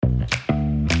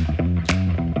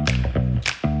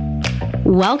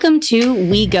Welcome to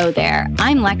We Go There.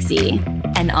 I'm Lexi.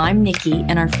 And I'm Nikki,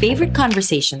 and our favorite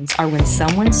conversations are when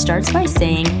someone starts by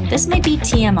saying, this might be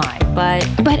TMI,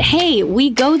 but hey, we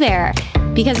go there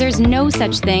because there's no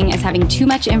such thing as having too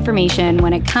much information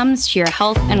when it comes to your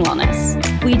health and wellness.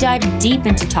 We dive deep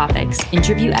into topics,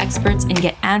 interview experts, and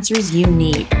get answers you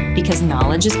need because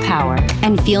knowledge is power.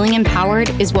 And feeling empowered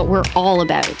is what we're all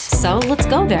about. So let's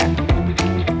go there.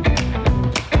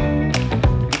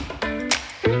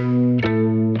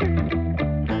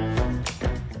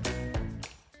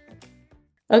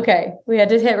 Okay, we had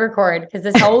to hit record because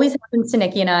this always happens to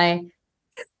Nikki and I.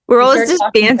 We're always just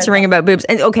bantering about boobs.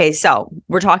 And okay, so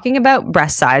we're talking about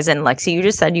breast size. And Lexi, you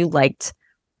just said you liked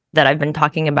that I've been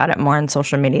talking about it more on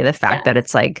social media. The fact that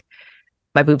it's like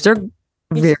my boobs are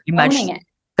very much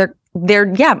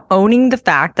they're owning the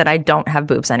fact that I don't have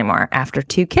boobs anymore after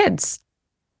 2 kids.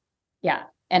 Yeah,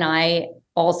 and I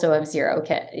also have 0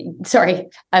 kids. Sorry,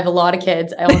 I have a lot of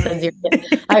kids. I also have 0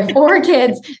 kids. I have 4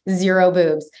 kids, 0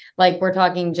 boobs. Like we're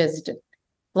talking just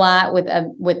flat with a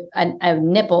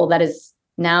nipple that is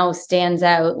now stands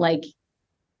out like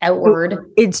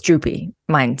outward. It's droopy.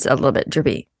 Mine's a little bit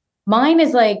droopy. Mine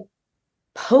is like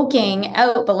poking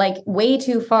out, but like way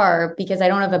too far because I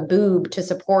don't have a boob to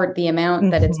support the amount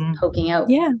that it's poking out.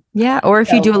 Yeah. Or if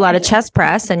you do a lot of chest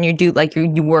press and you do like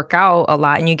you work out a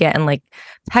lot and you get in like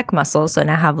pec muscles. So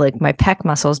now I have like my pec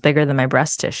muscles bigger than my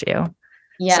breast tissue.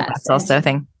 Yeah. So that's also a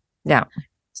thing. Yeah.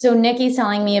 So Nikki's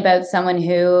telling me about someone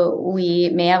who we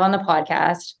may have on the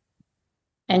podcast,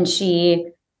 and she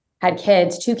had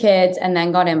 2 kids, and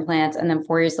then got implants, and then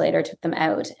 4 years later took them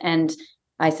out. And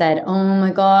I said, oh my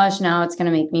gosh, now it's going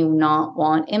to make me not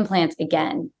want implants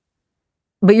again.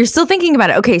 But you're still thinking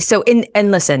about it. Okay. So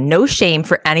and listen, no shame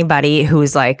for anybody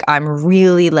who's like, I'm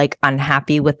really like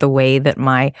unhappy with the way that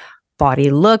my body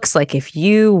looks. Like if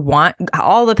you want,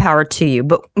 all the power to you,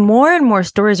 but more and more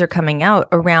stories are coming out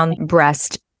around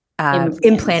breast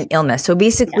implant illness. So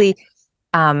basically,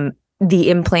 the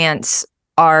implants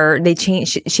they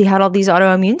changed. She had all these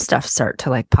autoimmune stuff start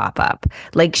to like pop up.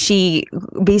 Like she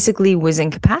basically was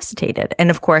incapacitated. And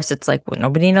of course it's like, well,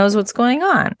 nobody knows what's going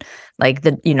on. Like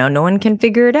no one can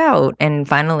figure it out. And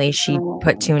finally she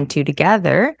put 2 and 2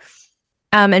 together.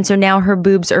 And so now her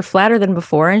boobs are flatter than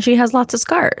before and she has lots of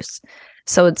scars.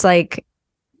 So it's like,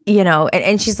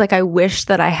 and she's like, I wish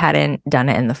that I hadn't done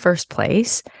it in the first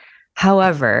place.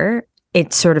 However,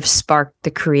 it sort of sparked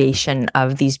the creation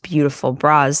of these beautiful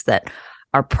bras that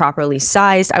are properly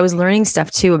sized. I was learning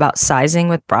stuff too about sizing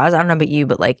with bras. I don't know about you,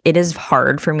 but like it is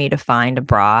hard for me to find a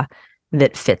bra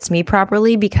that fits me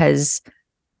properly because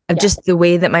of just the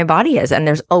way that my body is. And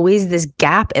there's always this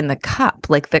gap in the cup.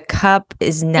 Like the cup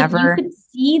is never. If you could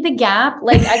see the gap.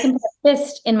 Like I can put a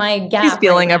fist in my gap. She's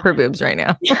feeling up her boobs right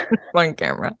now on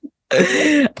camera.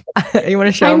 You want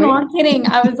to show me? I'm not kidding.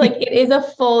 I was like, it is a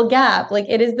full gap. Like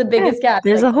it is the biggest gap.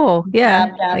 There's a hole. Yeah.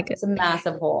 Gap. Like it's a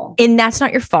massive hole. And that's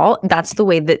not your fault. That's the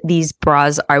way that these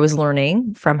bras, I was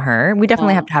learning from her. We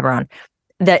definitely have to have her on.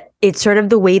 That it's sort of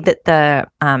the way that the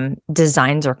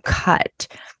designs are cut.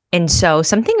 And so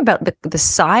something about the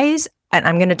size, and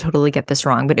I'm going to totally get this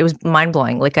wrong, but it was mind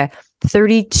blowing. Like a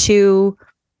 32C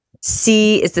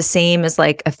is the same as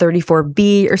like a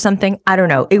 34B or something. I don't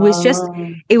know. It was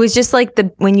just like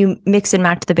when you mix and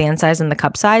match the band size and the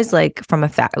cup size, like from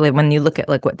like when you look at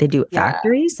like what they do at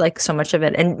factories, like so much of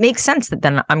it, and it makes sense that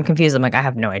then I'm confused. I'm like, I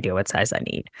have no idea what size I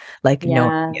need. Like no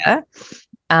idea.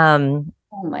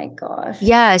 Oh my gosh.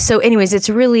 Yeah. So anyways, it's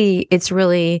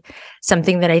really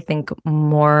something that I think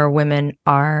more women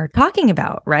are talking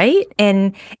about. Right.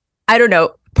 And I don't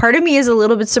know. Part of me is a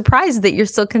little bit surprised that you're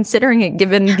still considering it,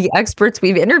 given the experts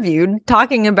we've interviewed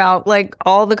talking about like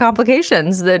all the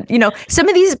complications that, some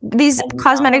of these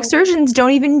cosmetic surgeons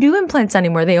don't even do implants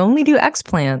anymore. They only do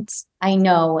explants. I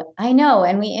know.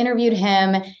 And we interviewed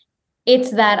him.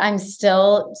 It's that I'm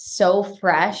still so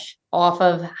fresh off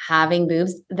of having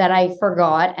boobs that I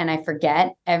forgot, and I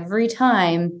forget every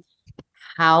time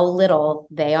how little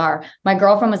they are. My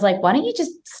girlfriend was like, why don't you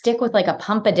just stick with like a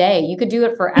pump a day? You could do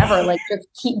it forever, like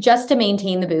just to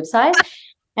maintain the boob size.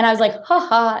 And I was like,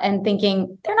 haha, and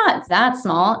thinking they're not that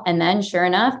small. And then sure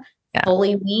enough,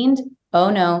 fully weaned. Oh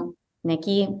no,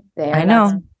 Nikki, they are. I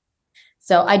know.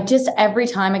 So I just, every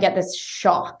time I get this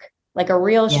shock, like a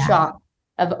real shock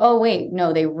of, oh wait,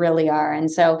 no, they really are.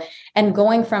 And so, and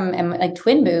going from like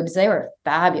twin boobs, they were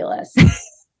fabulous.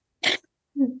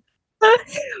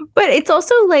 But it's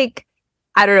also like,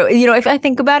 I don't know, if I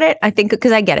think about it, I think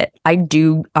because I get it. I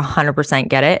do 100%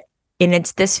 get it. And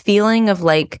it's this feeling of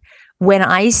like, when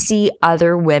I see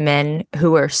other women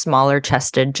who are smaller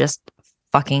chested just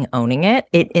fucking owning it,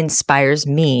 it inspires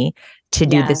me to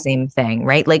do Yeah. the same thing,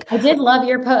 right? Like I did love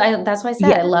your post. That's why I said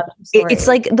Yeah. I love your story. it's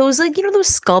like those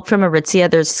those Sculpt from Aritzia,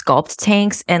 there's Sculpt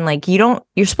tanks, and like you're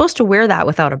supposed to wear that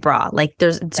without a bra. Like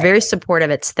it's very supportive,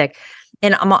 it's thick.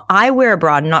 And I wear a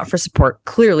bra not for support.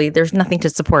 Clearly, there's nothing to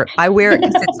support. I wear it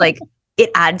because it's like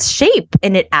it adds shape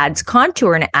and it adds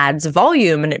contour and it adds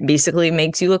volume and it basically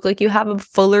makes you look like you have a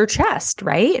fuller chest,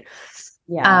 right?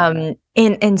 Yeah.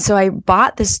 And so I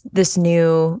bought this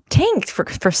new tank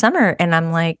for summer, and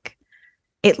I'm like,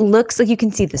 it looks like you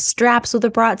can see the straps with the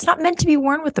bra. It's not meant to be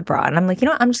worn with the bra. And I'm like,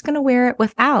 I'm just gonna wear it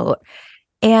without.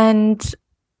 And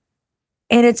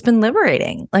it's been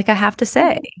liberating, like I have to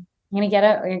say. You're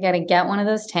gonna get one of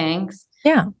those tanks.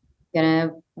 Yeah. You're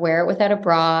gonna wear it without a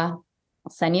bra.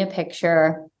 I'll send you a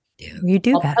picture. You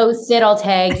do I'll that. post it. I'll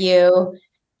tag you,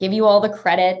 give you all the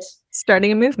credit.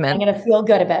 Starting a movement. I'm gonna feel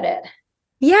good about it.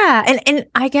 Yeah. And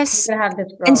I guess,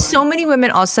 and so many women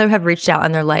also have reached out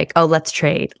and they're like, oh, let's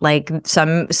trade. Like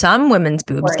some women's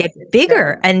boobs get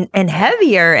bigger and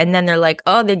heavier. And then they're like,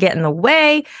 oh, they get in the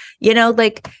way,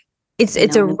 like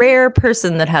it's a rare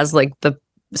person that has like the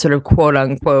sort of quote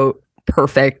unquote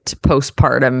perfect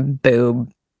postpartum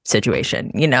boob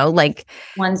situation, like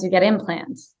ones who get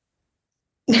implants.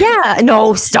 Yeah.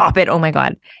 No, stop it. Oh my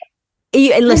God.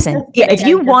 Listen, if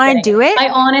you want to do it, I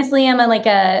honestly am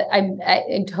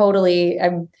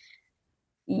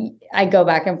I go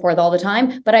back and forth all the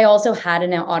time, but I also had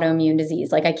an autoimmune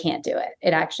disease. Like I can't do it.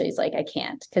 It actually is like, I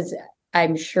can't, because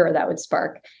I'm sure that would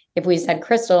spark if we just had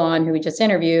Crystal on, who we just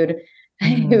interviewed,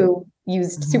 who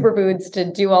used superfoods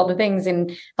to do all the things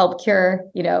and help cure,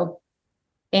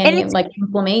 and like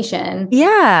inflammation.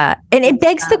 Yeah. And it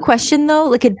begs the question though,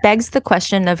 like it begs the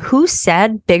question of who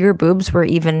said bigger boobs were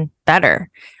even better?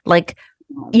 Like,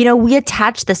 we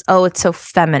attach this, oh, it's so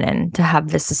feminine to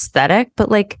have this aesthetic,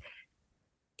 but like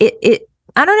it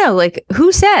I don't know, like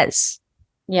who says?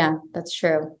 Yeah, that's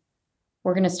true.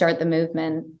 We're going to start the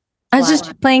movement. I was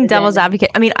just playing devil's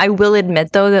advocate. I mean, I will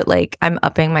admit though that like I'm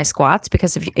upping my squats,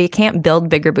 because if you can't build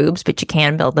bigger boobs, but you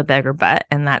can build a bigger butt.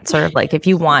 And that's sort of like, if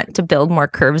you want to build more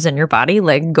curves in your body,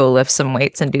 like go lift some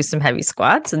weights and do some heavy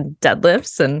squats and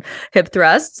deadlifts and hip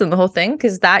thrusts and the whole thing,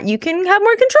 because that you can have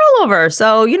more control over.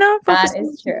 So, that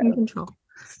is true. Control.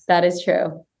 That is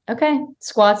true. Okay.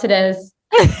 Squats it is.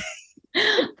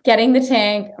 Getting the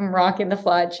tank. I'm rocking the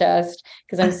flat chest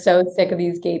because I'm so sick of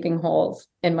these gaping holes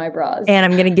in my bras. And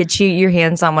I'm going to get you your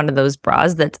hands on one of those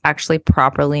bras that's actually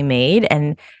properly made.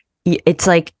 And it's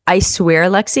like, I swear,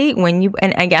 Lexi,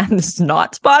 and again, this is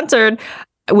not sponsored,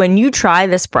 when you try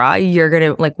this bra, you're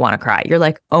going to like want to cry. You're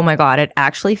like, oh my God, it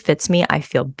actually fits me. I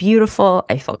feel beautiful.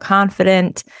 I feel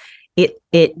confident. And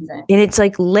it's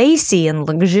like lacy and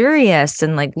luxurious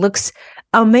and like looks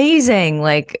amazing,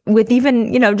 like with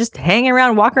even just hanging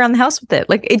around, walk around the house with it,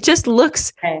 like it just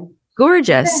looks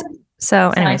gorgeous.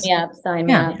 So anyways, sign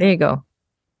me up. There you go.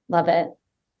 Love it.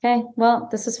 Okay, well,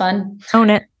 this was fun. Own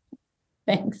it.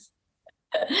 Thanks.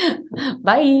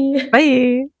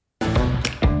 Bye.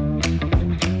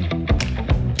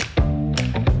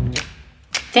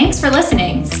 Thanks for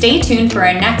listening. Stay tuned for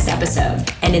our next episode.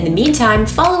 And in the meantime,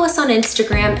 follow us on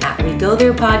Instagram at We Go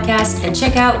There Podcast and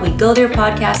check out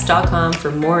wegotherepodcast.com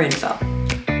for more info.